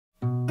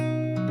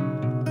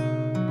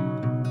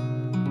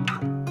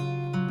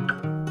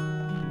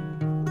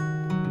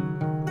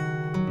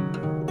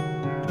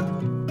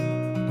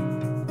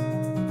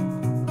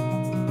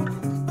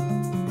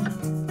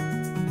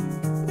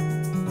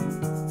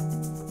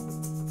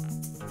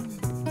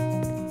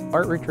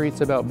Art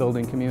Retreat's about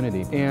building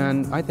community,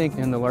 and I think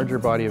in the larger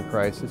body of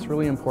Christ, it's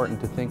really important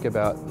to think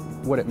about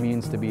what it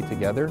means to be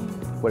together,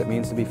 what it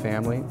means to be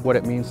family, what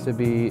it means to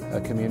be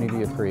a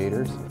community of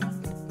creators.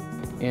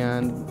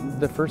 And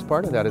the first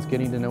part of that is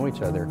getting to know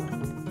each other.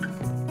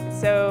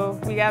 So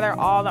we gather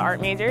all the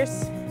art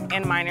majors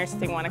and minors if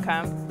they want to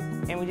come,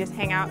 and we just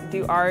hang out,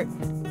 do art.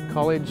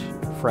 College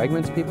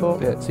fragments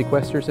people. It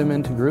sequesters them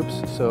into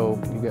groups,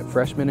 so you get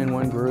freshmen in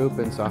one group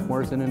and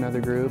sophomores in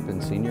another group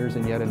and seniors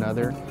in yet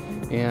another.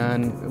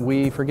 And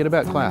we forget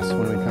about class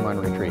when we come on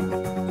retreat.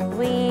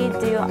 We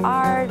do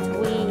art,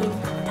 we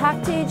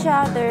talk to each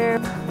other,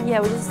 yeah,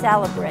 we just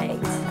celebrate.